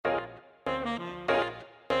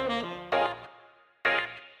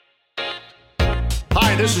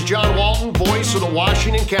This is John Walton, voice of the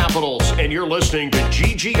Washington Capitals, and you're listening to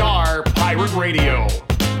GGR Pirate Radio.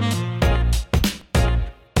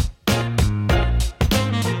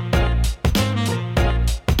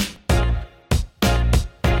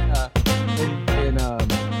 In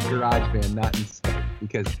GarageBand, not in Skype,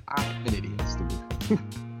 because I'm an idiot, Steve.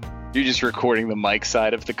 You're just recording the mic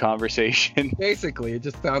side of the conversation. Basically, it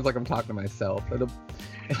just sounds like I'm talking to myself.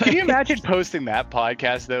 Can you imagine posting that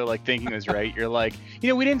podcast, though, like thinking it was right? You're like,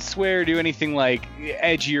 we didn't swear or do anything like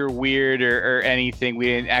edgy or weird or anything. We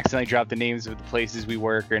didn't accidentally drop the names of the places we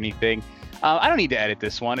work or anything. I don't need to edit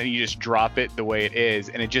this one. And you just drop it the way it is.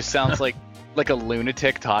 And it just sounds like a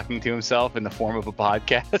lunatic talking to himself in the form of a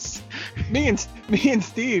podcast. Me and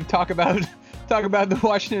Steve talk about the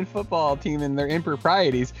Washington football team and their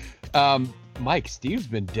improprieties. Mike, Steve's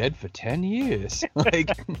been dead for 10 years.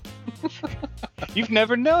 Like, you've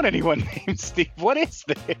never known anyone named Steve. What is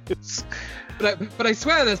this? But I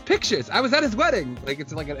swear there's pictures. I was at his wedding. Like,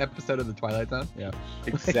 it's like an episode of The Twilight Zone. Yeah.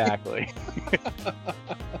 Exactly.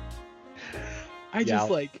 I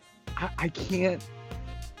can't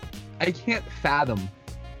fathom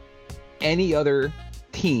any other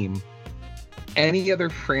team, any other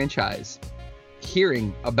franchise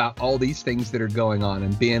hearing about all these things that are going on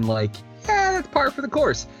and being like, yeah, that's par for the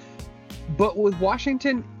course. But with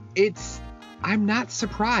Washington, I'm not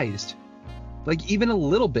surprised. Like, even a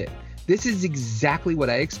little bit. This is exactly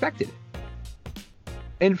what I expected.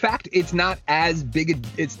 In fact, it's not as big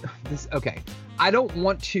okay. I don't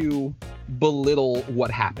want to belittle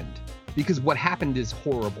what happened, because what happened is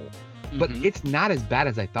horrible. But it's not as bad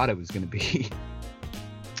as I thought it was going to be.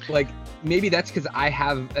 Like, maybe that's because I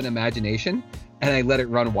have an imagination and I let it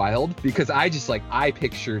run wild, because I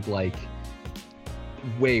pictured like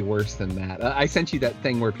way worse than that. I sent you that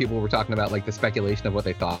thing where people were talking about like the speculation of what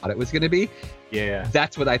they thought it was going to be. Yeah.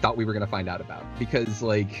 That's what I thought we were going to find out about, because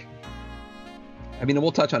like, I mean,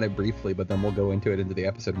 we'll touch on it briefly, but then we'll go into it into the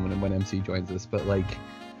episode when MC joins us. But like,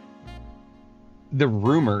 the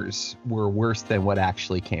rumors were worse than what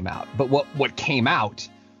actually came out. But what came out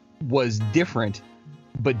was different,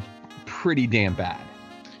 but pretty damn bad.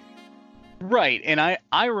 Right. And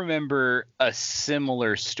I remember a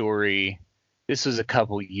similar story. This was a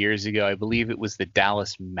couple years ago. I believe it was the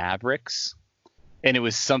Dallas Mavericks. And it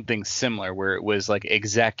was something similar where it was like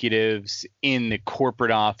executives in the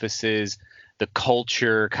corporate offices, the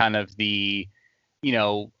culture, kind of the,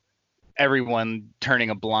 everyone turning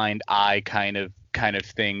a blind eye kind of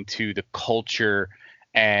thing to the culture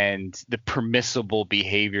and the permissible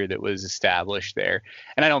behavior that was established there.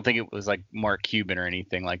 And I don't think it was like Mark Cuban or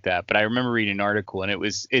anything like that, but I remember reading an article, and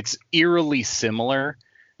it's eerily similar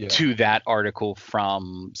to that article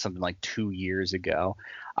from something like 2 years ago.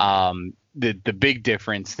 The big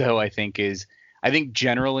difference, though, I think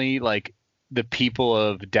generally, like, the people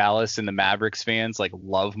of Dallas and the Mavericks fans like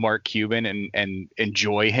love Mark Cuban and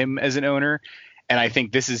enjoy him as an owner. And I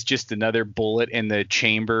think this is just another bullet in the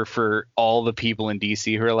chamber for all the people in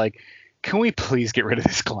DC who are like, can we please get rid of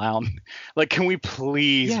this clown? Like, can we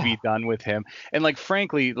please be done with him? And like,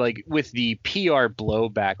 frankly, like with the PR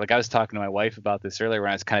blowback, like I was talking to my wife about this earlier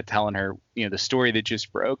when I was kind of telling her, the story that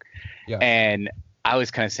just broke. Yeah. And I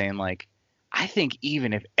was kind of saying, like, I think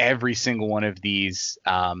even if every single one of these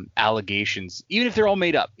allegations, even if they're all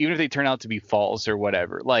made up, even if they turn out to be false or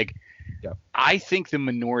whatever, like, I think the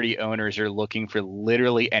minority owners are looking for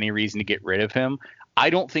literally any reason to get rid of him.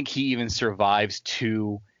 I don't think he even survives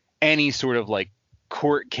to any sort of like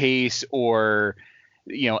court case or,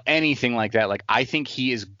 anything like that. Like, I think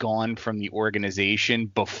he is gone from the organization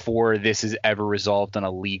before this is ever resolved on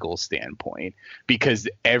a legal standpoint, because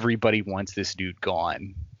everybody wants this dude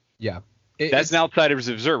gone. Yeah. That's an outsider's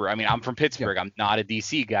observer. I mean, I'm from Pittsburgh. Yeah. I'm not a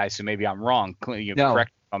DC guy, so maybe I'm wrong.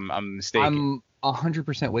 Correct. I'm mistaken. I'm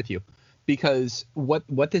 100% with you, because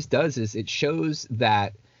what this does is it shows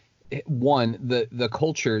that, one, the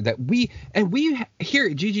culture that we here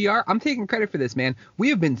at GGR, I'm taking credit for this, man. We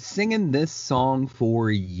have been singing this song for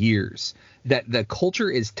years, that the culture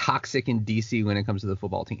is toxic in DC when it comes to the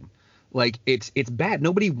football team. Like, it's bad.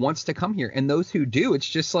 Nobody wants to come here, and those who do, it's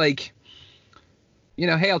just like,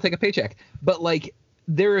 hey, I'll take a paycheck. But like,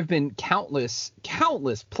 there have been countless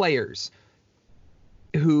players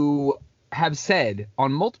who have said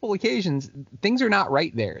on multiple occasions things are not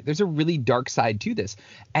right there. There's a really dark side to this,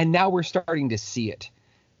 and now we're starting to see it.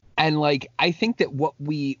 And like, I think that what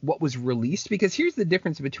was released, because here's the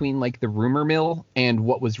difference between like the rumor mill and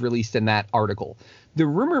what was released in that article. The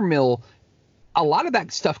rumor mill, a lot of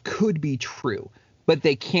that stuff could be true, but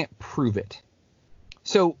they can't prove it.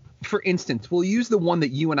 So, for instance, we'll use the one that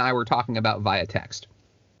you and I were talking about via text.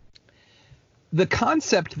 the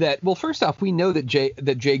concept that, well, first off, we know that Jay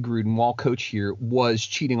Gruden, while coach here, was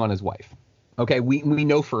cheating on his wife. Okay, we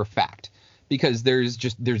know for a fact because there's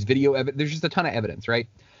video evidence. There's just a ton of evidence, right?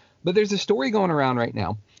 But there's a story going around right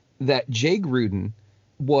now that Jay Gruden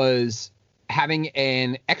was having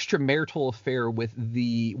an extramarital affair with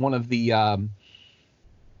one of the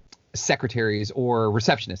secretaries or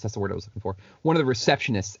receptionists. That's the word I was looking for. One of the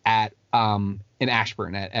receptionists at in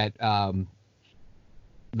Ashburn at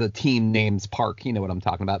the team names park. You know what I'm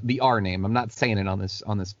talking about. The R name. I'm not saying it on this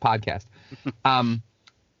podcast.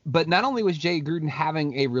 But not only was Jay Gruden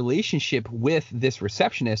having a relationship with this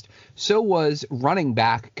receptionist, so was running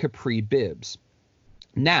back Kapri Bibbs.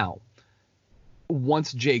 Now,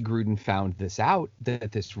 once Jay Gruden found this out,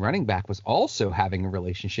 that this running back was also having a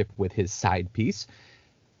relationship with his side piece,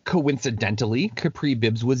 coincidentally, Kapri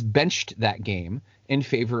Bibbs was benched that game in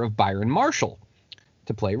favor of Byron Marshall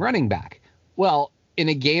to play running back. Well, in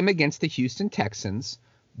a game against the Houston Texans,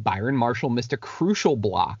 Byron Marshall missed a crucial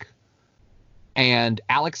block, and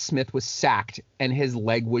Alex Smith was sacked and his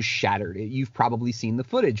leg was shattered. You've probably seen the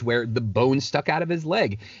footage where the bone stuck out of his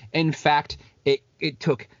leg. In fact, it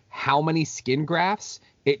took how many skin grafts?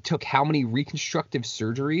 It took how many reconstructive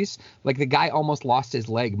surgeries? Like, the guy almost lost his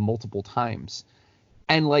leg multiple times.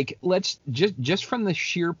 And like, let's just from the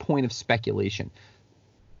sheer point of speculation,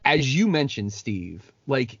 as you mentioned, Steve,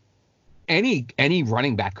 like any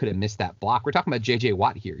running back could have missed that block. We're talking about JJ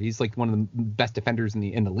Watt here. He's like one of the best defenders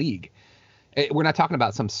in the league. We're not talking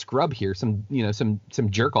about some scrub here, some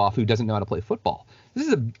jerk off who doesn't know how to play football.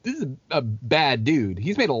 This is a bad dude.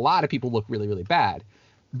 He's made a lot of people look really, really bad.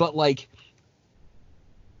 But like,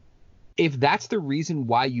 if that's the reason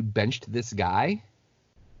why you benched this guy,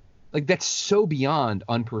 like, that's so beyond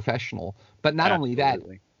unprofessional. But not only that,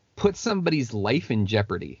 put somebody's life in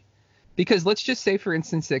jeopardy. Because let's just say, for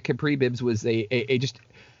instance, that Kapri Bibbs was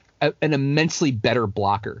an immensely better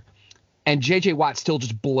blocker, and JJ Watt still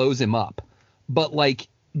just blows him up, but like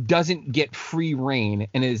doesn't get free reign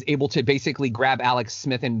and is able to basically grab Alex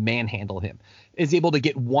Smith and manhandle him, is able to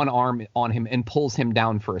get one arm on him and pulls him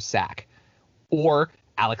down for a sack, or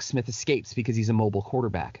Alex Smith escapes because he's a mobile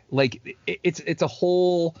quarterback. Like, it's a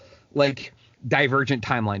whole like divergent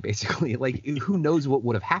timeline, basically. Like, who knows what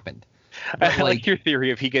would have happened? But I like your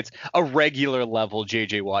theory if he gets a regular level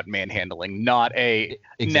JJ Watt manhandling, not a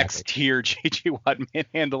next tier JJ Watt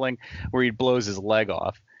manhandling where he blows his leg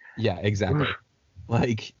off. Yeah, exactly.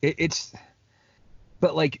 Like, it's,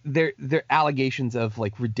 but like they're allegations of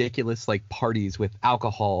like ridiculous like parties with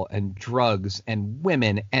alcohol and drugs and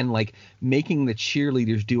women and like making the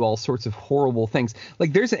cheerleaders do all sorts of horrible things.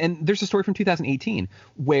 Like, there's a story from 2018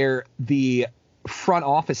 where the front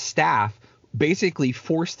office staff basically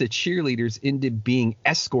forced the cheerleaders into being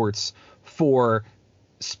escorts for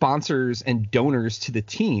sponsors and donors to the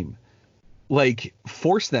team. Like,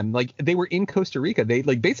 forced them. Like, they were in Costa Rica. They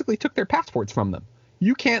like basically took their passports from them.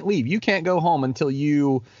 You can't leave. You can't go home until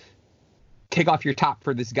you take off your top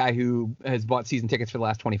for this guy who has bought season tickets for the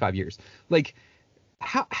last 25 years. Like,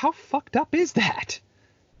 how fucked up is that?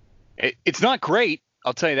 It's not great.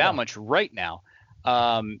 I'll tell you that much right now.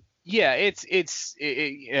 Yeah, it's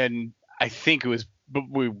and I think it was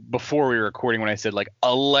before we were recording when I said like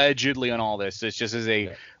allegedly on all this. It's just as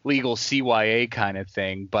a legal CYA kind of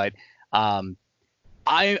thing. But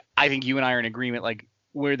I think you and I are in agreement. Like,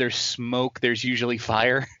 where there's smoke, there's usually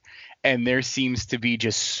fire, and there seems to be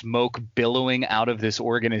just smoke billowing out of this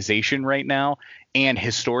organization right now. And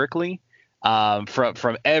historically,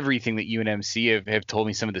 from everything that UNMC have told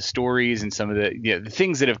me, some of the stories and some of the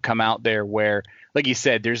things that have come out there, where, like you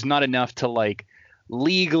said, there's not enough to like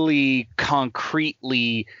legally,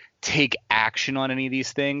 concretely take action on any of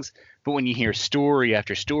these things. But when you hear story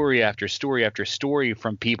after story after story after story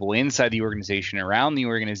from people inside the organization, around the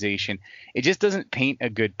organization, it just doesn't paint a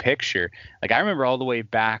good picture. Like, I remember all the way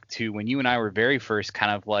back to when you and I were very first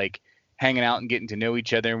kind of like hanging out and getting to know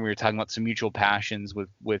each other, and we were talking about some mutual passions with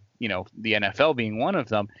the NFL being one of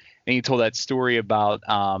them. And you told that story about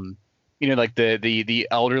like the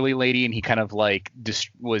elderly lady, and he kind of like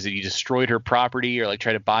he destroyed her property or like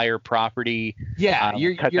tried to buy her property. Yeah,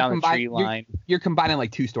 cut down the tree line. You're combining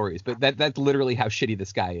like two stories, but that's literally how shitty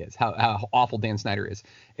this guy is. How awful Dan Snyder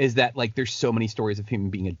is that like there's so many stories of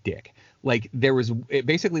him being a dick. Like,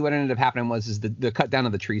 basically what ended up happening was the cut down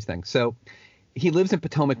of the trees thing. So he lives in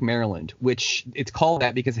Potomac, Maryland, which it's called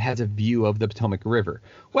that because it has a view of the Potomac River.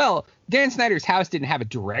 Well, Dan Snyder's house didn't have a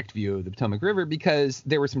direct view of the Potomac River because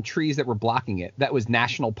there were some trees that were blocking it. That was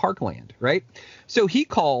national park land, right? So he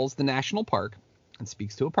calls the national park and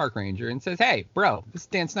speaks to a park ranger and says, "Hey, bro, this is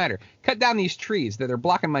Dan Snyder. Cut down these trees that are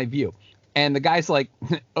blocking my view." And the guy's like,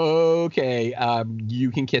 okay,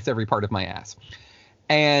 you can kiss every part of my ass.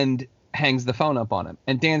 And hangs the phone up on him.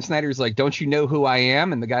 And Dan Snyder's like, don't you know who I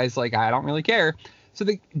am? And the guy's like, I don't really care. So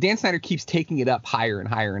Dan Snyder keeps taking it up higher and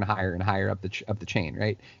higher and higher and higher up the chain,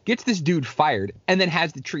 right? Gets this dude fired and then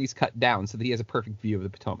has the trees cut down so that he has a perfect view of the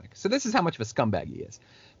Potomac. So this is how much of a scumbag he is.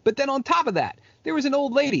 But then on top of that, there was an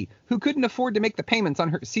old lady who couldn't afford to make the payments on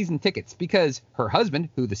her season tickets because her husband,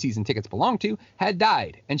 who the season tickets belonged to, had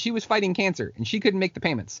died and she was fighting cancer and she couldn't make the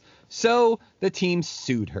payments. So the team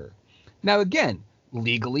sued her. Now, again,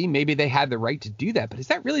 legally, maybe they had the right to do that, but is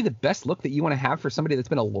that really the best look that you want to have for somebody that's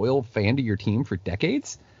been a loyal fan to your team for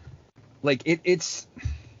decades? Like it's.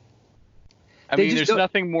 I mean, there's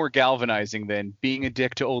nothing more galvanizing than being a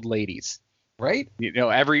dick to old ladies. Right? You know,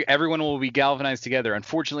 everyone will be galvanized together.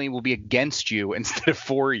 Unfortunately, it will be against you instead of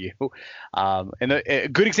for you. And a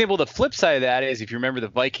good example of the flip side of that is if you remember the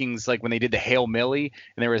Vikings, like when they did the Hail Millie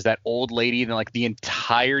and there was that old lady, and like the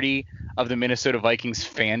entirety of the Minnesota Vikings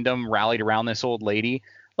fandom rallied around this old lady.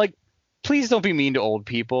 Like, please don't be mean to old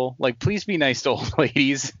people. Like, please be nice to old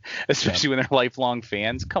ladies, especially when they're lifelong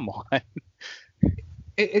fans. Come on.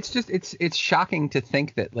 It's just it's shocking to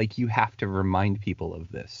think that like you have to remind people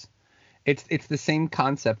of this. It's the same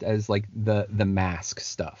concept as like the mask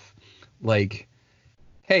stuff. Like,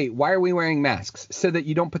 hey, why are we wearing masks? So that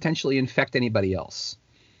you don't potentially infect anybody else.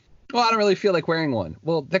 Well, I don't really feel like wearing one.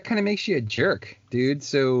 Well, that kind of makes you a jerk, dude.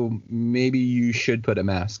 So maybe you should put a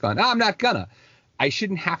mask on. No, I'm not gonna. I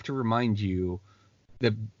shouldn't have to remind you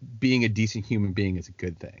that being a decent human being is a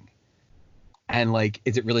good thing. And like,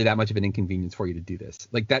 is it really that much of an inconvenience for you to do this?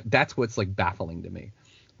 Like that's what's like baffling to me,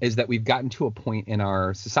 is that we've gotten to a point in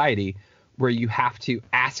our society where you have to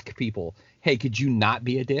ask people, hey, could you not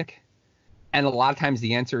be a dick? And a lot of times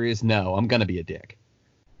the answer is no, I'm going to be a dick.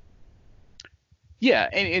 Yeah.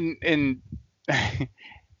 And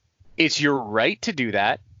it's your right to do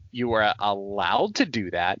that. You are allowed to do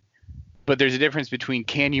that. But there's a difference between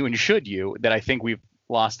can you and should you that I think we've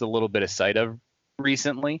lost a little bit of sight of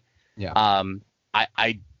recently. Yeah.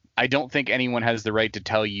 I don't think anyone has the right to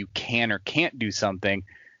tell you can or can't do something.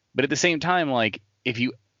 But at the same time, like, if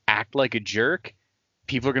you act like a jerk,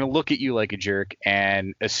 people are going to look at you like a jerk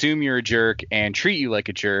and assume you're a jerk and treat you like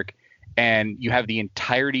a jerk. And you have the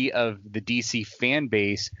entirety of the DC fan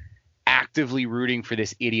base actively rooting for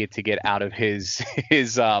this idiot to get out of his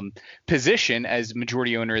position as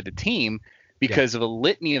majority owner of the team because of a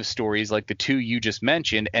litany of stories like the two you just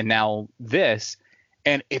mentioned, and now this.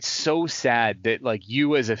 And it's so sad that like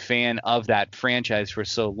you as a fan of that franchise for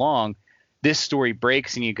so long, this story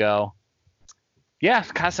breaks and you go, yeah,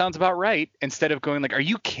 kind of sounds about right. Instead of going like, are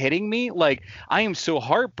you kidding me? Like, I am so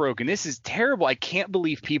heartbroken. This is terrible. I can't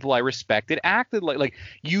believe people I respected acted like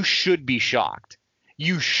you should be shocked.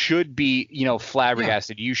 You should be,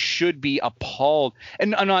 flabbergasted. Yeah. You should be appalled.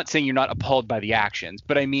 And I'm not saying you're not appalled by the actions,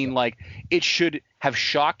 but I mean, like, it should have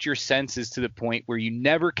shocked your senses to the point where you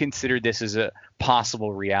never considered this as a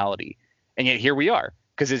possible reality. And yet here we are,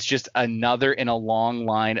 because it's just another in a long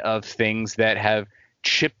line of things that have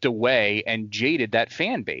chipped away and jaded that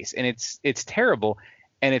fan base. And it's terrible.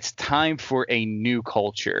 And it's time for a new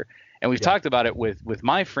culture. And we've talked about it with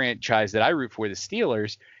my franchise that I root for, the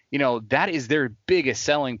Steelers. That is their biggest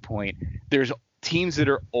selling point. There's teams that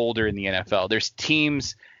are older in the NFL. There's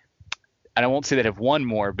teams, and I won't say that have won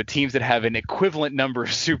more, but teams that have an equivalent number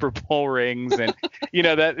of Super Bowl rings. And,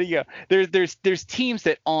 there's teams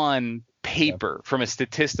that on paper, from a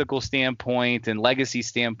statistical standpoint and legacy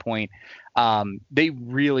standpoint, they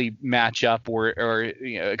really match up or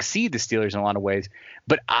exceed the Steelers in a lot of ways.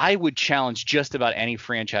 But I would challenge just about any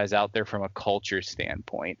franchise out there from a culture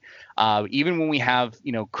standpoint. Even when we have,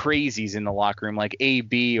 crazies in the locker room like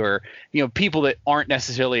AB or, people that aren't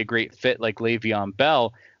necessarily a great fit like Le'Veon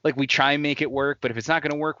Bell, like we try and make it work. But if it's not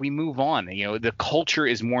going to work, we move on. The culture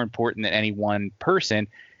is more important than any one person.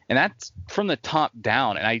 And that's from the top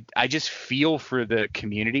down. And I just feel for the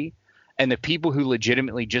community and the people who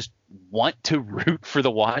legitimately just want to root for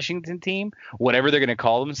the Washington team, whatever they're going to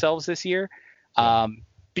call themselves this year,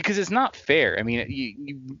 because it's not fair. I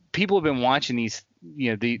mean, people have been watching these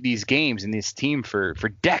games and this team for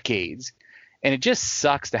decades, and it just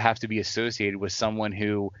sucks to have to be associated with someone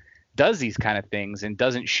who does these kind of things and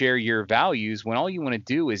doesn't share your values when all you want to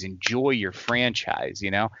do is enjoy your franchise.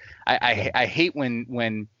 I hate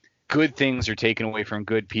when good things are taken away from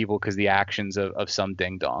good people because the actions of some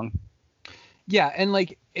ding dong. Yeah, and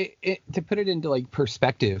like to put it into like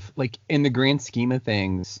perspective, like in the grand scheme of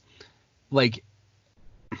things, like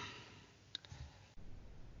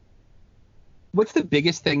what's the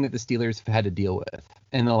biggest thing that the Steelers have had to deal with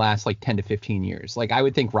in the last like 10 to 15 years? Like I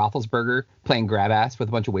would think Roethlisberger playing grab ass with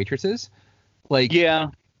a bunch of waitresses. Like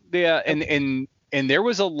yeah, Yeah, and there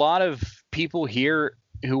was a lot of people here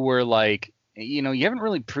who were like, you haven't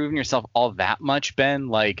really proven yourself all that much, Ben.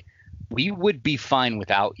 Like, we would be fine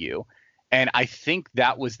without you. And I think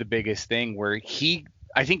that was the biggest thing where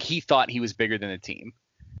I think he thought he was bigger than the team.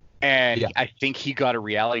 And I think he got a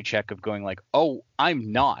reality check of going like, oh,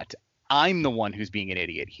 I'm not. I'm the one who's being an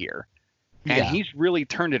idiot here. And he's really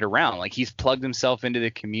turned it around. Like, he's plugged himself into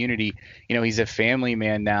the community. He's a family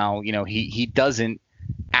man now. He doesn't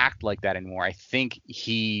act like that anymore. I think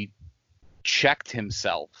he checked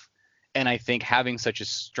himself. And I think having such a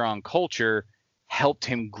strong culture helped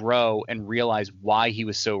him grow and realize why he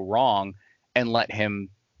was so wrong and let him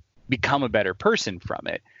become a better person from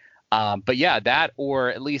it. But yeah, that, or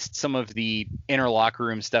at least some of the inner locker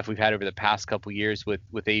room stuff we've had over the past couple years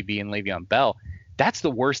with AB and Le'Veon Bell, that's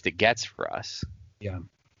the worst it gets for us. Yeah.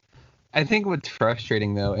 I think what's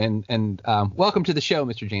frustrating though, and welcome to the show,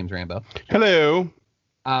 Mr. James Rambo. Hello.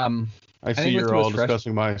 I see you're all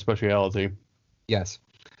discussing my speciality. Yes.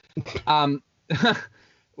 We're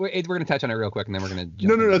going to touch on it real quick, and then we're going to.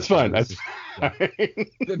 No, that's fine. That's fine.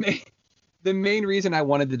 The main reason I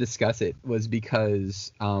wanted to discuss it was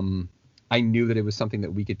because I knew that it was something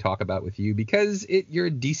that we could talk about with you, because you're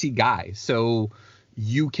a DC guy, so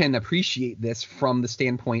you can appreciate this from the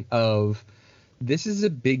standpoint of this is a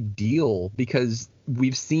big deal, because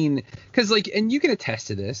we've seen, because like, and you can attest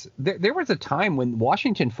to this. There was a time when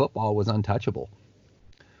Washington football was untouchable,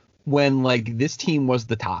 when like this team was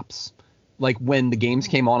the tops. Like, when the games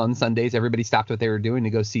came on Sundays, everybody stopped what they were doing to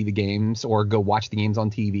go see the games or go watch the games on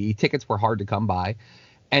TV. Tickets were hard to come by.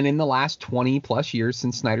 And in the last 20 plus years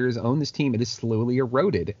since Snyder has owned this team, it has slowly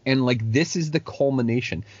eroded. And like, this is the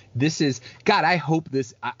culmination. This is, God, I hope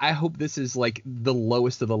this is like the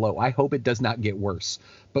lowest of the low. I hope it does not get worse,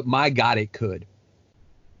 but my God, it could.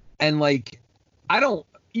 And like, I don't,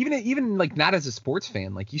 even like, not as a sports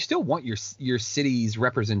fan, like, you still want your city's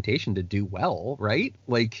representation to do well, right?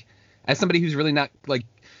 Like, as somebody who's really not like,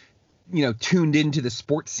 tuned into the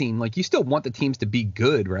sports scene, like, you still want the teams to be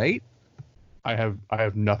good, right? I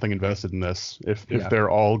have nothing invested in this. If they're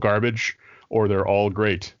all garbage or they're all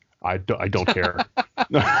great, I don't care.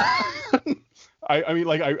 I mean,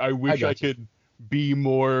 like, I wish I could be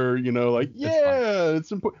more, like,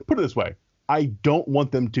 it's important. Put it this way. I don't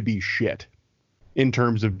want them to be shit in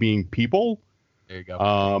terms of being people. There you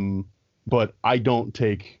go. But I don't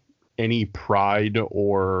take any pride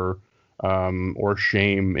or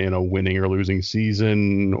shame in a winning or losing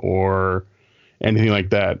season or anything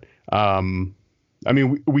like that. I mean,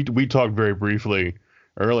 we talked very briefly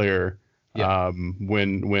earlier,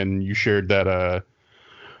 when you shared that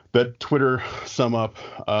Twitter sum up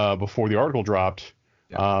before the article dropped.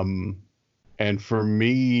 Yeah. And for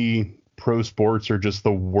me, pro sports are just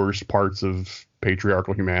the worst parts of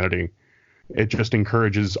patriarchal humanity. It just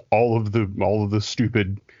encourages all of the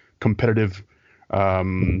stupid competitive,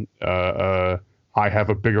 I have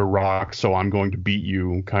a bigger rock, so I'm going to beat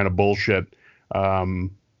you kind of bullshit. I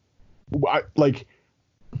don't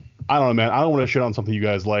know, man. I don't want to shit on something you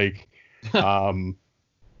guys like.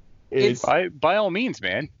 It's by all means,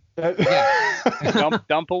 man.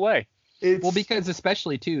 Dump away. Well, because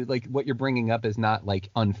especially too, like, what you're bringing up is not like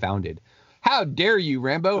unfounded. How dare you,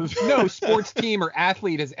 Rambo? No sports team or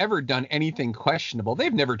athlete has ever done anything questionable.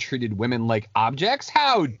 They've never treated women like objects.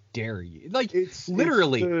 How dare you? Like,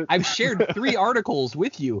 I've shared 3 articles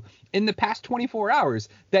with you in the past 24 hours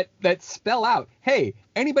that spell out, hey,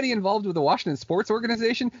 anybody involved with the Washington sports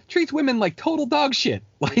organization treats women like total dog shit.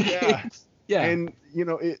 Like, yeah. And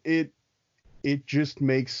it just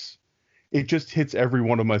hits every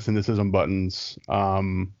one of my cynicism buttons.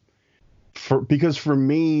 Because for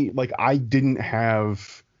me, like, I didn't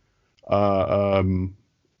have a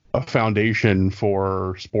foundation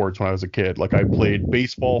for sports when I was a kid. Like, I played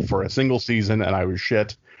baseball for a single season and I was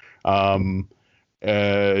shit. I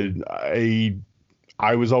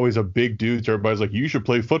was always a big dude, so everybody's like, you should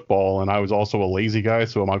play football, and I was also a lazy guy,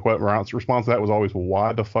 so my response to that was always,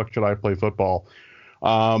 why the fuck should I play football?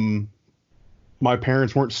 My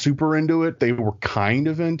parents weren't super into it. They were kind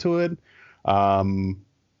of into it.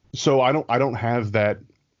 So I don't have that,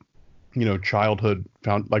 childhood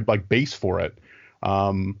like base for it.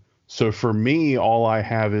 So for me, all I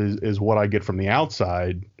have is what I get from the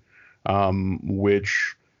outside,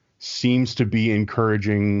 which seems to be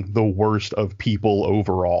encouraging the worst of people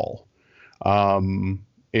overall.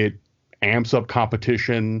 It amps up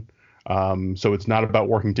competition. So it's not about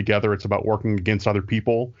working together. It's about working against other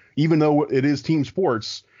people. Even though it is team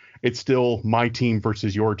sports, it's still my team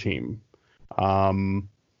versus your team.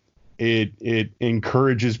 It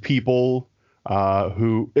encourages people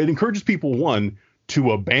one,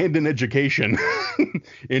 to abandon education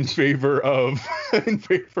in favor of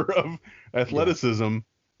athleticism.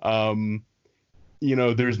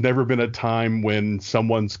 There's never been a time when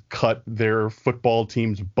someone's cut their football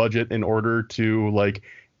team's budget in order to like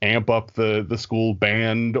amp up the school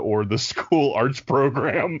band or the school arts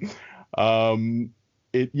program.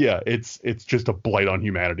 It's just a blight on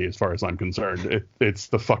humanity as far as I'm concerned. It's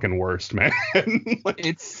the fucking worst, man. Like,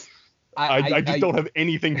 I just don't have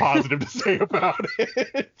anything positive to say about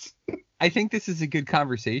it. I think this is a good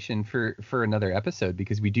conversation for another episode,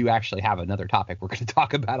 because we do actually have another topic we're going to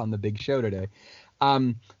talk about on the big show today.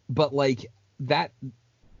 But like that,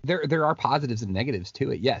 there are positives and negatives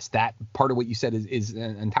to it. Yes, that part of what you said is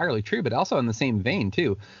entirely true, but also in the same vein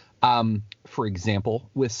too. For example,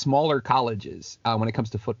 with smaller colleges, when it comes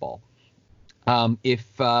to football,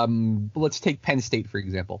 let's take Penn State, for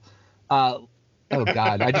example. Oh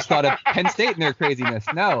God, I just thought of Penn State and their craziness.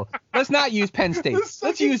 No, let's not use Penn State.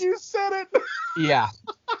 You said it. Yeah,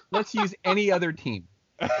 let's use any other team.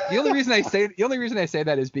 The only reason I say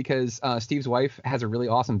that is because Steve's wife has a really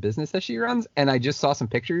awesome business that she runs, and I just saw some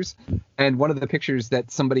pictures, and one of the pictures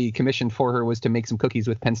that somebody commissioned for her was to make some cookies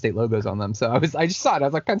with Penn State logos on them. So I just saw it. I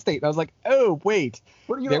was like, Penn State, and I was like, oh wait,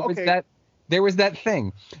 there was that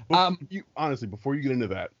thing. Honestly, before you get into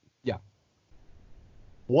that, yeah,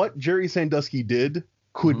 what Jerry Sandusky did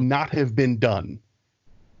could not have been done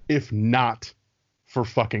if not for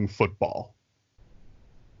fucking football.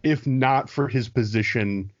 If not for his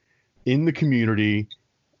position in the community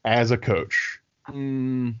as a coach.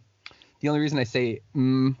 The only reason I say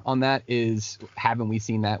on that is, haven't we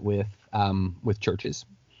seen that with churches?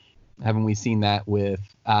 Haven't we seen that with?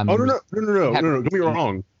 No. Don't be wrong. That don't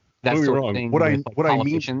be sort wrong. of thing What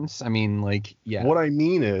with I mean, like, yeah. What I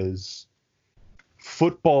mean is,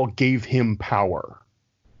 football gave him power.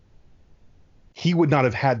 He would not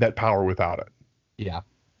have had that power without it. Yeah.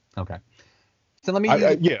 Okay. So let me.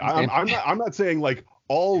 I'm not saying like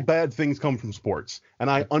all bad things come from sports, and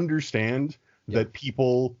I understand that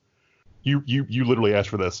people. You literally asked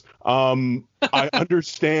for this. I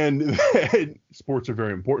understand that sports are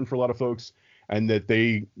very important for a lot of folks, and that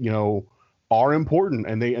they are important,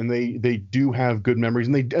 and they do have good memories,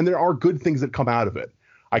 and there are good things that come out of it.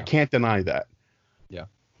 I can't deny that. Yeah.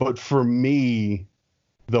 But for me,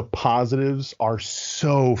 the positives are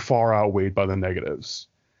so far outweighed by the negatives.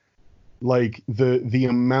 Like the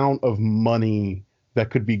amount of money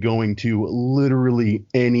that could be going to literally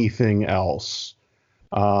anything else.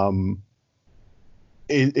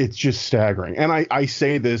 It's just staggering. And I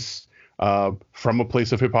say this from a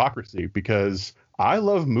place of hypocrisy, because I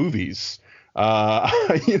love movies.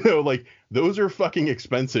 Like those are fucking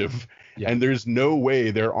expensive. Yeah. And there's no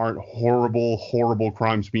way there aren't horrible, horrible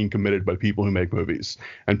crimes being committed by people who make movies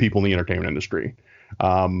and people in the entertainment industry.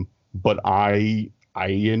 But I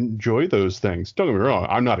enjoy those things. Don't get me wrong.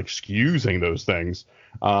 I'm not excusing those things.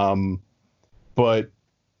 But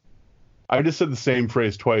I just said the same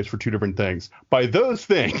phrase twice for two different things. By those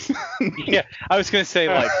things. Yeah, I was going to say,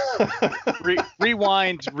 like,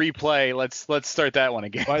 rewind, replay. Let's start that one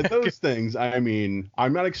again. By those things, I mean,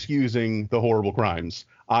 I'm not excusing the horrible crimes.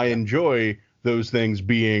 I enjoy those things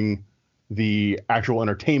being the actual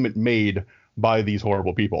entertainment made by these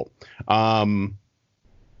horrible people.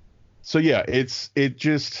 So yeah, it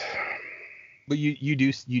just. But you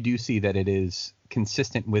do see that it is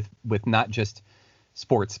consistent with not just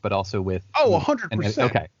sports, but also with 100%.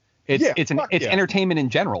 Okay, it's entertainment in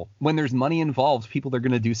general. When there's money involved, people are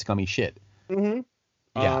gonna do scummy shit. Mm-hmm.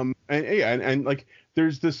 Yeah. And like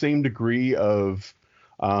there's the same degree of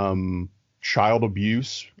child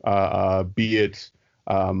abuse, be it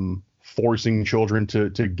forcing children to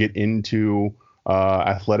get into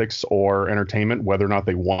athletics or entertainment, whether or not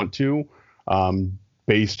they want to,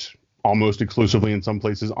 based almost exclusively in some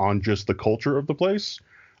places on just the culture of the place.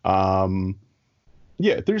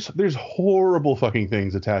 There's horrible fucking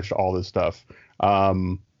things attached to all this stuff.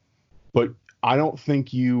 But I don't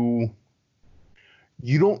think you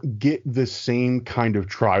don't get the same kind of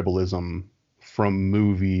tribalism from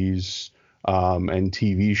movies and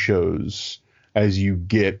TV shows as you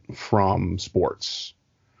get from sports.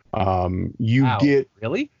 Get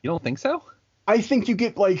really? You don't think so? I think you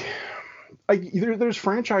get there's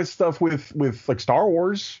franchise stuff with like Star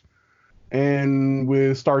Wars and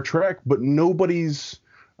with Star Trek, but nobody's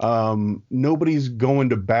going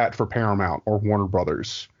to bat for Paramount or Warner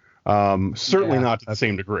Brothers. Certainly not to the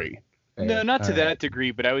same degree. No, not to that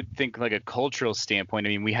degree, but I would think like a cultural standpoint. I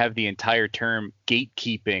mean, we have the entire term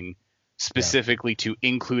gatekeeping specifically to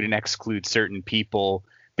include and exclude certain people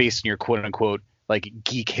based on your quote unquote like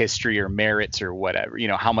geek history or merits or whatever.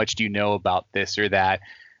 How much do you know about this or that?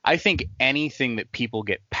 I think anything that people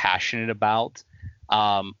get passionate about,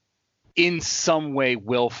 in some way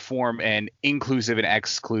will form an inclusive and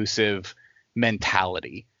exclusive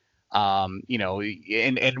mentality. And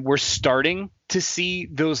we're starting to see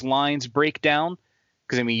those lines break down,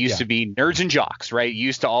 because it used to be nerds and jocks, right? It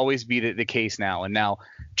used to always be the case now. And now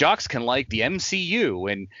jocks can like the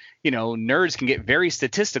MCU, and, nerds can get very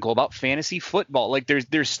statistical about fantasy football. Like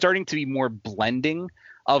there's starting to be more blending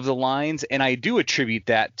of the lines. And I do attribute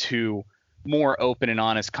that to more open and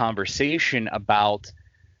honest conversation about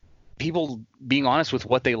people being honest with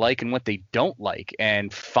what they like and what they don't like,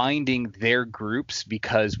 and finding their groups,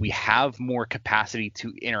 because we have more capacity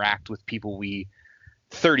to interact with people we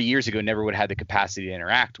 30 years ago never would have had the capacity to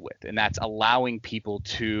interact with. And that's allowing people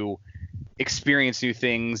to experience new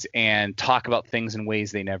things and talk about things in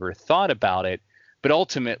ways they never thought about it. But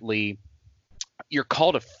ultimately, you're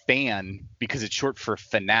called a fan because it's short for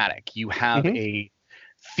fanatic. You have a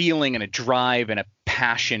feeling and a drive and a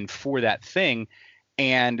passion for that thing.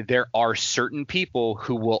 And there are certain people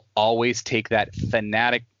who will always take that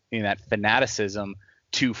fanaticism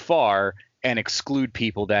too far and exclude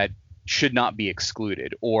people that should not be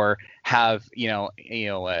excluded, or have an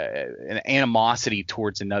animosity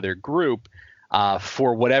towards another group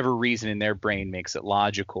for whatever reason in their brain makes it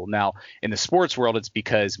logical. Now, in the sports world, it's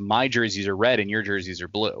because my jerseys are red and your jerseys are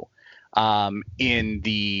blue. In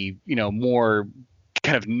the more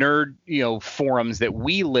kind of nerd forums that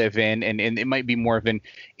we live in, and it might be more of an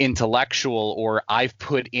intellectual, or I've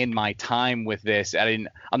put in my time with this,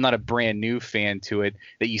 I'm not a brand new fan to it,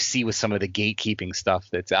 that you see with some of the gatekeeping stuff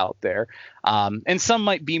that's out there, and some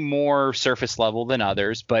might be more surface level than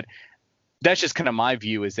others, but that's just kind of my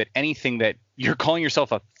view, is that anything that you're calling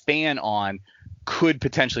yourself a fan on could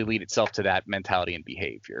potentially lead itself to that mentality and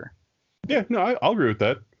behavior. Yeah, no, I'll agree with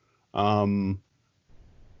that.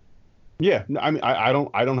 Yeah, I mean, I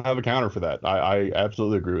don't have a counter for that. I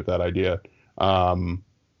absolutely agree with that idea.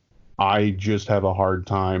 I just have a hard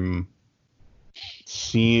time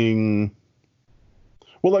seeing.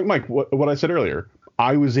 Well, like Mike, what I said earlier,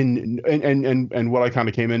 I was in, and what I kind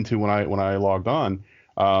of came into when I logged on,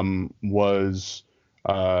 was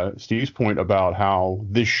Steve's point about how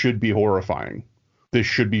this should be horrifying, this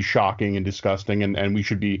should be shocking and disgusting, and we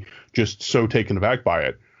should be just so taken aback by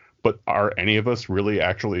it. But are any of us really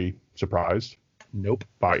actually surprised? Nope.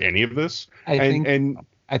 By any of this? I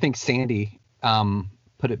think Sandy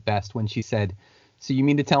put it best when she said, "So you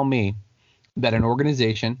mean to tell me that an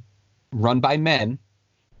organization run by men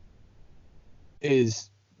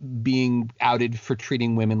is being outed for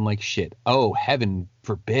treating women like shit? Oh, heaven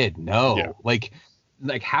forbid, no." Yeah. Like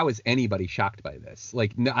how is anybody shocked by this?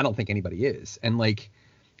 Like, no, I don't think anybody is. And like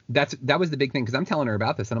that was the big thing, because I'm telling her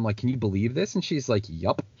about this and I'm like, "Can you believe this?" And she's like,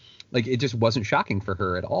 "Yup." Like, it just wasn't shocking for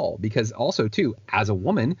her at all, because also too, as a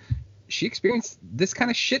woman, she experienced this kind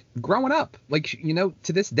of shit growing up, like,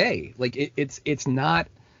 to this day. Like it's not,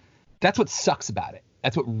 that's what sucks about it.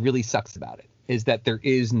 That's what really sucks about it, is that there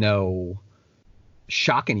is no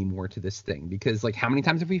shock anymore to this thing, because like, how many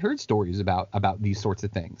times have we heard stories about these sorts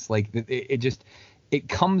of things? Like it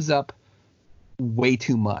comes up way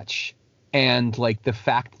too much. And like, the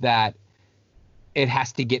fact that it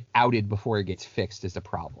has to get outed before it gets fixed is a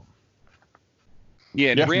problem.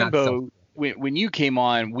 Yeah, and Rambo, when you came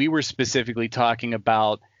on, we were specifically talking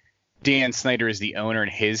about Dan Snyder as the owner and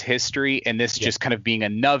his history, and this just kind of being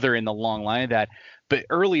another in the long line of that. But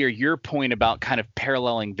earlier, your point about kind of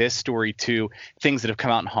paralleling this story to things that have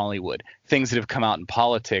come out in Hollywood, things that have come out in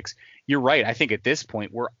politics, you're right. I think at this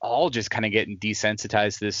point, we're all just kind of getting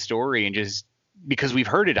desensitized to this story, and just because we've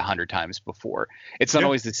heard it 100 times before. It's not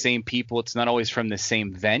always the same people. It's not always from the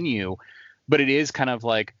same venue, but it is kind of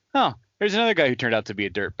like, oh, there's another guy who turned out to be a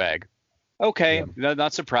dirtbag. Okay,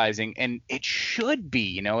 not surprising. And it should be,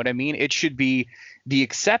 you know what I mean? It should be the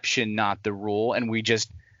exception, not the rule. And we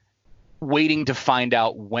just waiting to find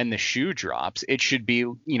out when the shoe drops. It should be,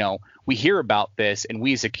 we hear about this, and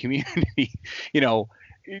we as a community,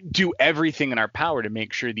 do everything in our power to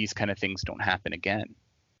make sure these kind of things don't happen again.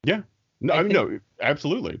 Yeah. No, no,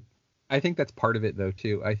 absolutely. I think that's part of it, though,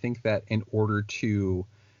 too. I think that in order to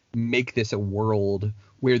make this a world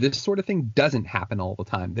where this sort of thing doesn't happen all the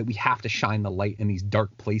time, that we have to shine the light in these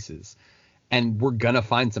dark places, and we're going to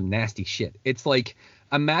find some nasty shit. It's like,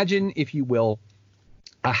 imagine, if you will,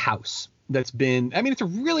 a house that's been, it's a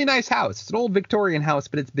really nice house. It's an old Victorian house,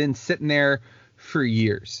 but it's been sitting there for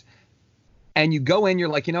years. And you go in, you're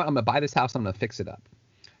like, I'm going to buy this house, I'm going to fix it up.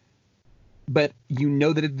 But you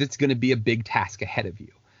know that it's going to be a big task ahead of you.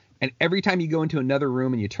 And every time you go into another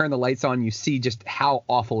room and you turn the lights on, you see just how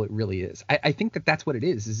awful it really is. I think that that's what it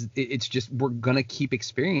is. It's just, we're going to keep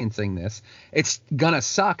experiencing this. It's going to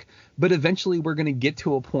suck, but eventually we're going to get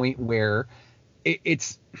to a point where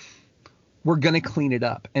we're going to clean it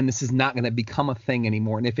up, and this is not going to become a thing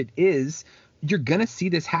anymore. And if it is, you're going to see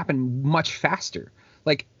this happen much faster.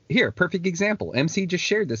 Like, here, perfect example. MC just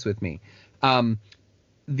shared this with me.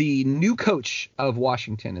 The new coach of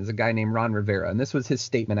Washington is a guy named Ron Rivera, and this was his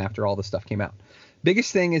statement after all the stuff came out.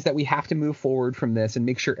 Biggest thing is that we have to move forward from this and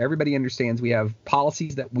make sure everybody understands we have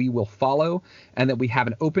policies that we will follow and that we have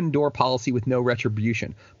an open door policy with no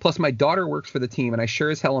retribution. Plus, my daughter works for the team, and I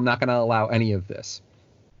sure as hell am not going to allow any of this.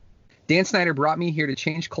 Dan Snyder brought me here to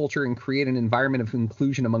change culture and create an environment of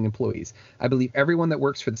inclusion among employees. I believe everyone that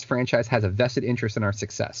works for this franchise has a vested interest in our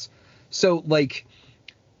success. So, like,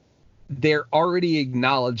 they're already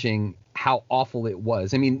acknowledging how awful it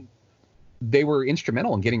was. I mean, they were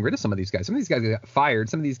instrumental in getting rid of some of these guys. Some of these guys got fired.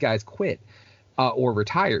 Some of these guys quit or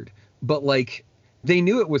retired. But, like, they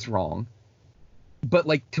knew it was wrong. But,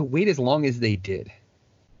 like, to wait as long as they did.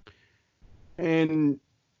 And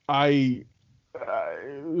I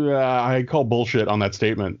call bullshit on that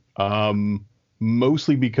statement,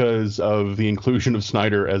 mostly because of the inclusion of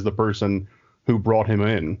Snyder as the person who brought him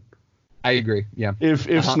in. I agree. Yeah.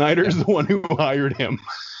 If Snyder's the one who hired him,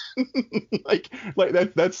 like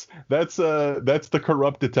that's the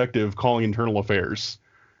corrupt detective calling internal affairs.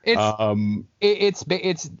 It's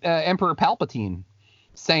Emperor Palpatine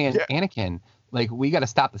saying, Anakin, like, we got to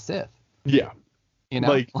stop the Sith. Yeah. You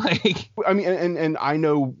know, like I mean, and I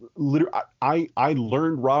know, I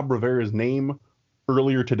learned Rob Rivera's name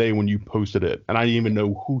earlier today when you posted it, and I didn't even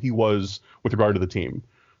know who he was with regard to the team.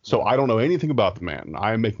 So I don't know anything about the man.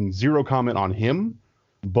 I am making zero comment on him,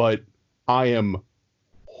 but I am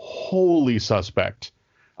wholly suspect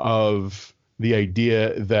of the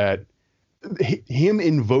idea that him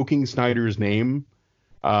invoking Snyder's name,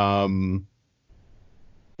 you got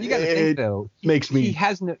to think though,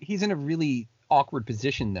 he's in a really awkward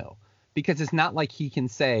position though, because it's not like he can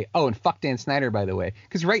say, oh, and fuck Dan Snyder, by the way,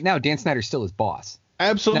 because right now Dan Snyder's still his boss.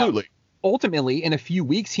 Absolutely. Now, ultimately, in a few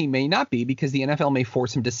weeks, he may not be, because the NFL may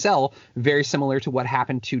force him to sell, very similar to what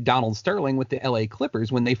happened to Donald Sterling with the LA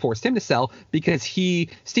Clippers when they forced him to sell because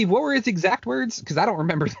Steve, what were his exact words? Because I don't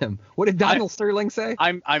remember them. What did Donald Sterling say?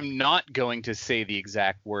 I'm not going to say the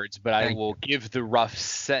exact words, but I will give the rough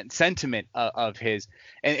sentiment of his.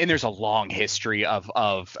 And there's a long history of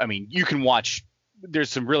I mean, you can watch.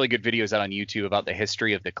 There's some really good videos out on YouTube about the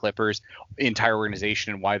history of the Clippers, entire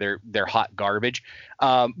organization, and why they're hot garbage.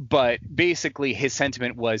 But basically, his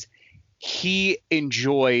sentiment was he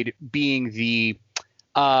enjoyed being the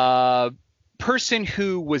person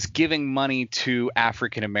who was giving money to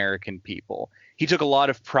African American people. He took a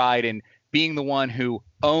lot of pride in being the one who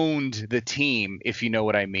owned the team, if you know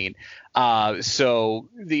what I mean. So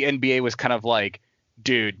the NBA was kind of like,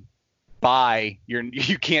 dude, bye,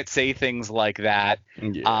 you can't say things like that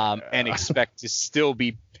and expect to still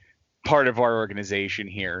be part of our organization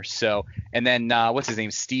here. So, and then what's his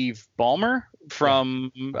name, Steve Ballmer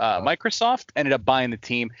from Microsoft ended up buying the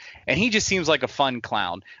team, and he just seems like a fun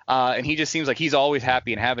clown, and he just seems like he's always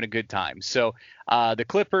happy and having a good time. So the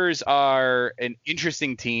Clippers are an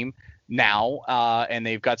interesting team now, and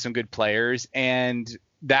they've got some good players, and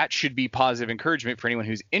that should be positive encouragement for anyone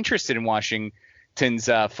who's interested in Washington's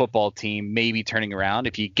football team maybe turning around.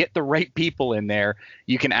 If you get the right people in there,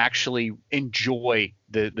 you can actually enjoy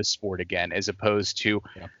the sport again, as opposed to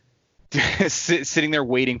sitting there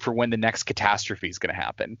waiting for when the next catastrophe is going to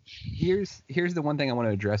happen. Here's the one thing I want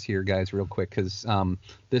to address here, guys, real quick, because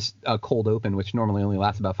this cold open, which normally only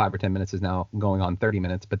lasts about 5 or 10 minutes, is now going on 30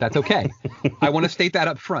 minutes, but that's okay. I want to state that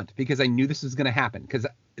up front because I knew this was going to happen, because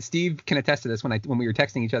Steve can attest to this. When we were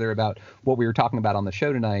texting each other about what we were talking about on the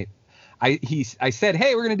show tonight, I said,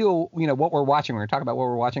 hey, we're going to do what we're watching. We're going to talk about what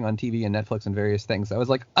we're watching on TV and Netflix and various things. I was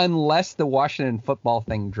like, unless the Washington football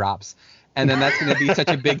thing drops, and then that's going to be such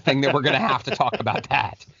a big thing that we're going to have to talk about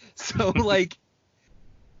that. So, like,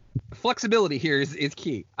 flexibility here is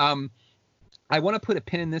key. I want to put a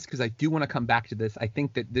pin in this because I do want to come back to this. I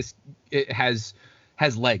think that it has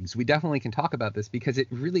legs. We definitely can talk about this because it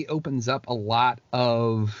really opens up a lot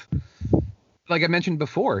of, like I mentioned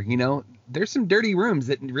before, there's some dirty rooms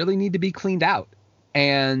that really need to be cleaned out.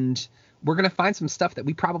 And we're going to find some stuff that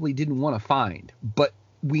we probably didn't want to find, but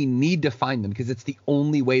we need to find them because it's the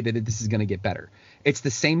only way that this is going to get better. It's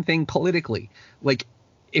the same thing politically. Like,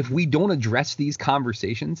 if we don't address these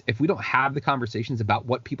conversations, if we don't have the conversations about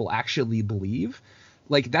what people actually believe,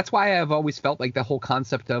 Like, that's why I've always felt like the whole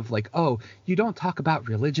concept of like, oh, you don't talk about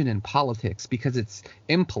religion and politics because it's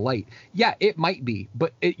impolite. Yeah, it might be,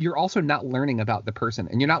 but you're also not learning about the person,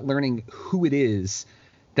 and you're not learning who it is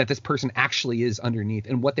that this person actually is underneath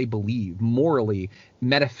and what they believe morally,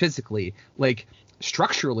 metaphysically, like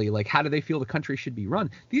structurally, like how do they feel the country should be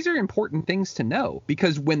run? These are important things to know,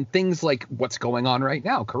 because when things like what's going on right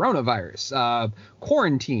now, coronavirus,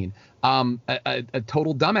 quarantine, a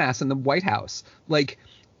total dumbass in the White House, like,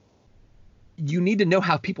 you need to know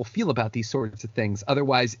how people feel about these sorts of things.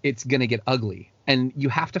 Otherwise it's going to get ugly, and you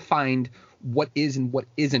have to find what is and what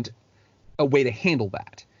isn't a way to handle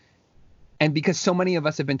that. And because so many of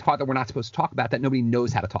us have been taught that we're not supposed to talk about that, nobody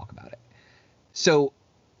knows how to talk about it. So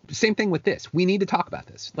same thing with this. We need to talk about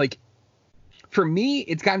this. Like, for me,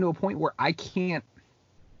 it's gotten to a point where I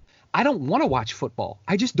don't want to watch football.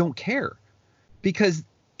 I just don't care. Because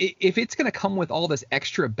if it's going to come with all this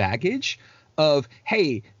extra baggage of,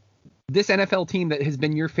 hey, this NFL team that has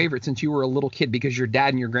been your favorite since you were a little kid because your dad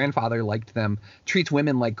and your grandfather liked them, treats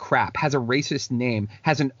women like crap, has a racist name,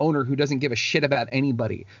 has an owner who doesn't give a shit about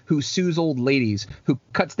anybody, who sues old ladies, who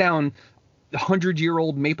cuts down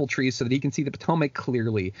 100-year-old maple trees so that he can see the Potomac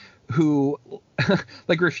clearly, who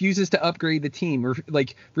like refuses to upgrade the team, or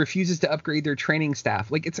like refuses to upgrade their training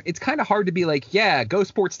staff. Like, it's kind of hard to be like, yeah, go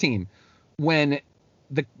sports team, when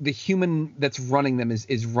the human that's running them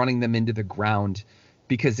is running them into the ground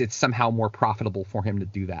because it's somehow more profitable for him to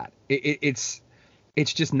do that. It's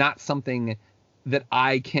just not something that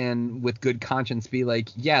I can with good conscience be like,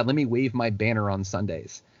 yeah, let me wave my banner on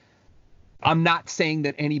Sundays. I'm not saying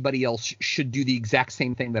that anybody else should do the exact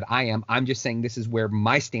same thing that I am. I'm just saying this is where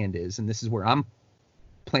my stand is, and this is where I'm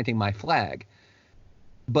planting my flag.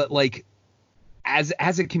 But like, as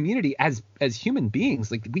a community, as human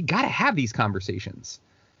beings, like, we got to have these conversations.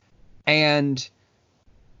 And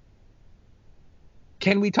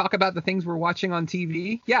can we talk about the things we're watching on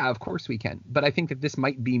TV? Yeah, of course we can. But I think that this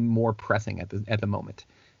might be more pressing at the moment,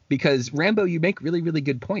 because Rambo, you make really, really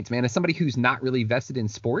good points, man. As somebody who's not really vested in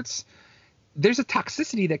sports, there's a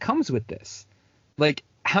toxicity that comes with this. Like,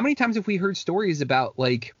 how many times have we heard stories about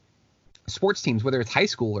like sports teams, whether it's high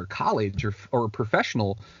school or college or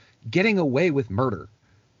professional, getting away with murder,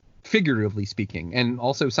 figuratively speaking, and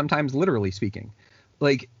also sometimes literally speaking?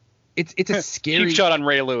 Like, it's a scary. Cheap shot on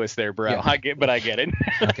Ray Lewis there, bro. Yeah. I get it.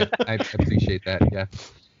 Okay, I appreciate that. Yeah.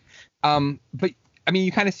 But I mean,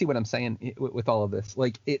 you kind of see what I'm saying with all of this.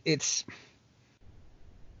 Like, it's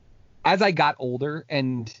as I got older,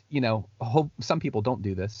 and hope some people don't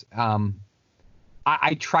do this.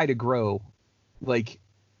 I try to grow, like,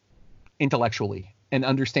 intellectually and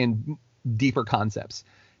understand deeper concepts.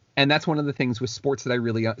 And that's one of the things with sports that I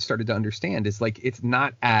really started to understand is, like, it's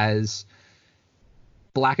not as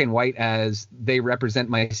black and white as they represent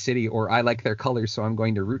my city or I like their colors, so I'm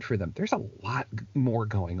going to root for them. There's a lot more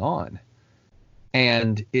going on.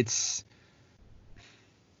 And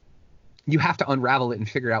you have to unravel it and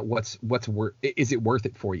figure out what's worth. Is it worth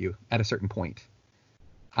it for you at a certain point?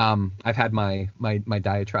 I've had my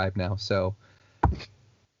diatribe now, so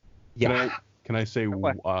yeah. Can I say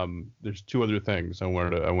there's two other things I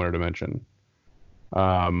wanted to mention.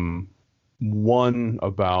 One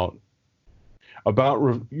about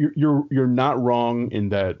you're not wrong in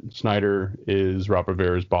that Snyder is Rob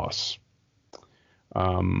Rivera's boss.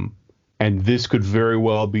 And this could very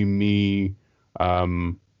well be me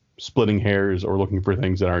splitting hairs or looking for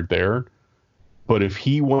things that aren't there. But if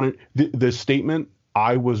he wanted the statement,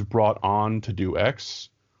 I was brought on to do X,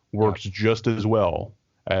 works just as well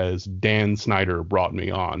as Dan Snyder brought me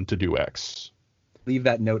on to do X. Leave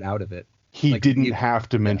that note out of it. He didn't have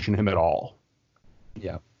to mention him at all.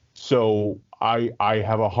 Yeah. So I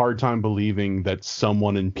have a hard time believing that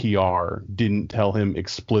someone in PR didn't tell him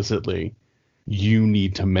explicitly, you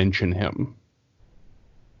need to mention him.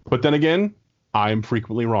 But then again, I'm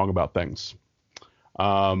frequently wrong about things.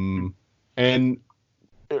 And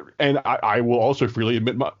I will also freely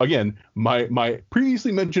admit my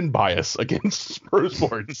previously mentioned bias against Spurs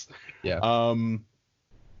sports. Yeah.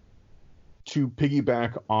 To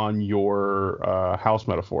piggyback on your house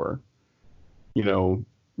metaphor,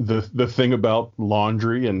 the thing about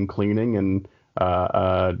laundry and cleaning and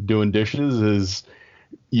doing dishes is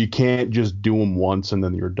you can't just do them once and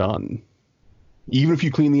then you're done. Even if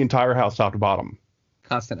you clean the entire house top to bottom.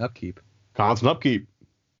 Constant upkeep.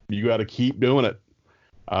 You got to keep doing it.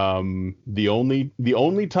 The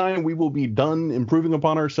only time we will be done improving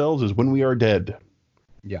upon ourselves is when we are dead.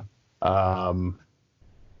 Yeah.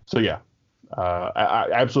 So yeah, I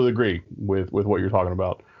absolutely agree with what you're talking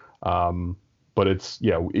about. But it's,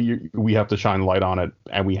 we have to shine light on it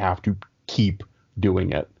and we have to keep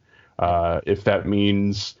doing it. If that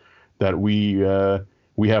means that we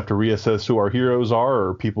have to reassess who our heroes are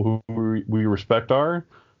or people who we respect are,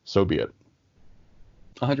 so be it.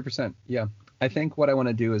 100%. Yeah. I think what I want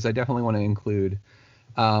to do is I definitely want to include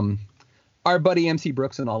our buddy MC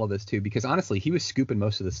Brooks in all of this too, because honestly, he was scooping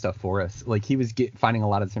most of this stuff for us. Like he was finding a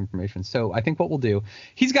lot of this information. So I think what we'll do,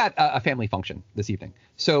 he's got a family function this evening.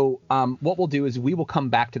 So what we'll do is we will come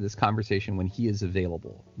back to this conversation when he is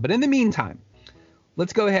available. But in the meantime,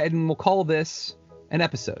 let's go ahead and we'll call this an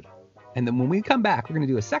episode. And then when we come back, we're going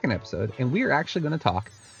to do a second episode, and we are actually going to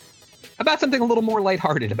talk about something a little more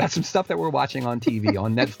lighthearted, about some stuff that we're watching on TV,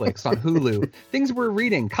 on Netflix, on Hulu, things we're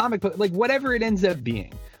reading, comic book, like whatever it ends up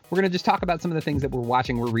being. We're going to just talk about some of the things that we're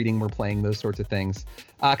watching, we're reading, we're playing, those sorts of things.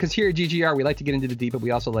 Because here at GGR, we like to get into the deep, but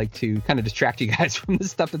we also like to kind of distract you guys from the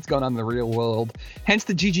stuff that's going on in the real world. Hence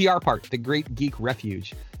the GGR part, the Great Geek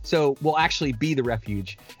Refuge. So we'll actually be the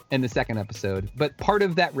refuge in the second episode. But part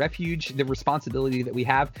of that refuge, the responsibility that we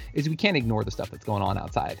have, is we can't ignore the stuff that's going on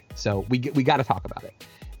outside. So we got to talk about it.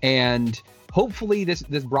 And hopefully this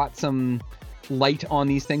brought some light on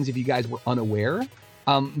these things if you guys were unaware.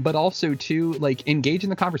 But also to like engage in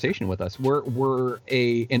the conversation with us. We're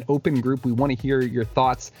an open group. We want to hear your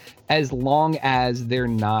thoughts as long as they're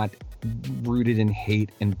not rooted in hate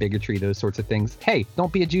and bigotry, those sorts of things. Hey,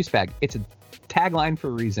 don't be a juice bag. It's a tagline for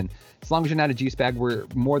a reason. As long as you're not a juice bag, we're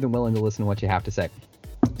more than willing to listen to what you have to say.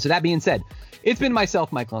 So that being said, it's been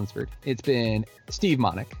myself, Mike Lunsford. It's been Steve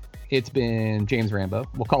Monick. It's been James Rambo.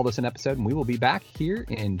 We'll call this an episode, and we will be back here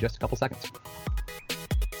in just a couple seconds.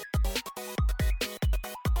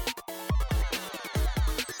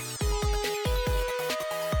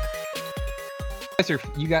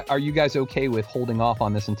 Are you guys okay with holding off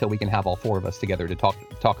on this until we can have all four of us together to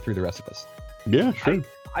talk through the rest of us? Yeah, sure.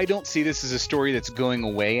 I don't see this as a story that's going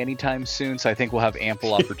away anytime soon, so I think we'll have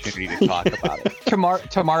ample opportunity to talk about it.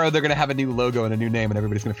 Tomorrow they're going to have a new logo and a new name, and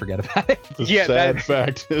everybody's going to forget about it. The sad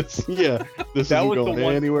fact is, this isn't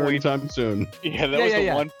going anywhere anytime soon. Yeah, that was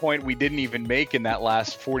the one point we didn't even make in that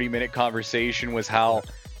last 40-minute conversation was how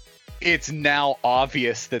it's now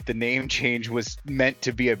obvious that the name change was meant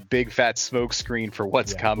to be a big fat smoke screen for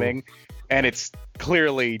what's coming. Cool. And it's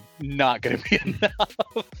clearly not going to be enough.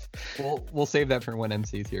 We'll save that for when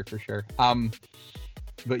MC's here for sure.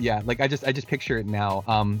 But yeah, like I just picture it now.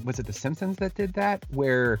 Was it The Simpsons that did that?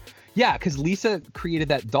 Because Lisa created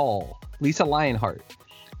that doll, Lisa Lionheart.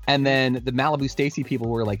 And then the Malibu Stacy people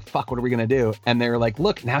were like, fuck, what are we going to do? And they were like,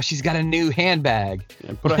 look, now she's got a new handbag.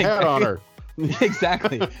 And put a hat on her.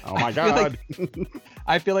 Exactly. Oh my God.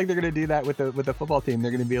 I feel like they're gonna do that with the football team.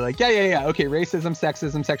 They're gonna be like, yeah. Okay, racism,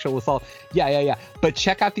 sexism, sexual assault. Yeah. But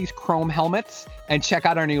check out these chrome helmets and check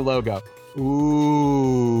out our new logo.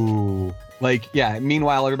 Ooh. Like, yeah.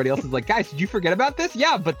 Meanwhile, everybody else is like, guys, did you forget about this?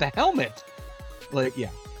 Yeah, but the helmet. Like, yeah.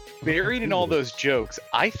 Buried in all those jokes,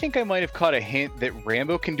 I think I might have caught a hint that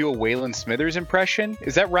Rambo can do a Waylon Smithers impression.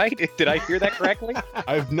 Is that right? Did I hear that correctly?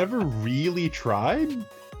 I've never really tried.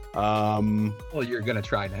 Well, you're gonna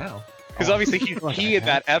try now because obviously he in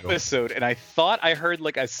that episode, and I thought I heard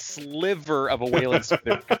like a sliver of a Waylon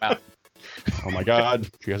Smithers come out. Oh my God,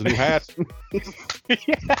 she has a new hat.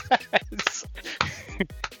 Yes.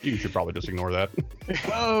 You should probably just ignore that.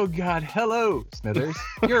 Oh God, hello Smithers.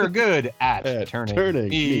 You're good at turning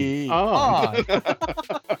me on.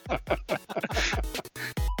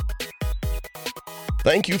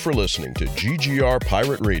 Thank you for listening to GGR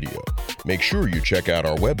Pirate Radio. Make sure you check out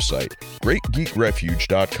our website,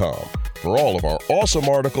 greatgeekrefuge.com, for all of our awesome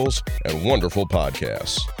articles and wonderful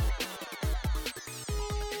podcasts.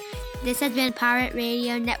 This has been Pirate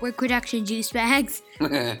Radio Network production, Juice Bags.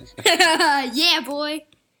 Yeah, boy.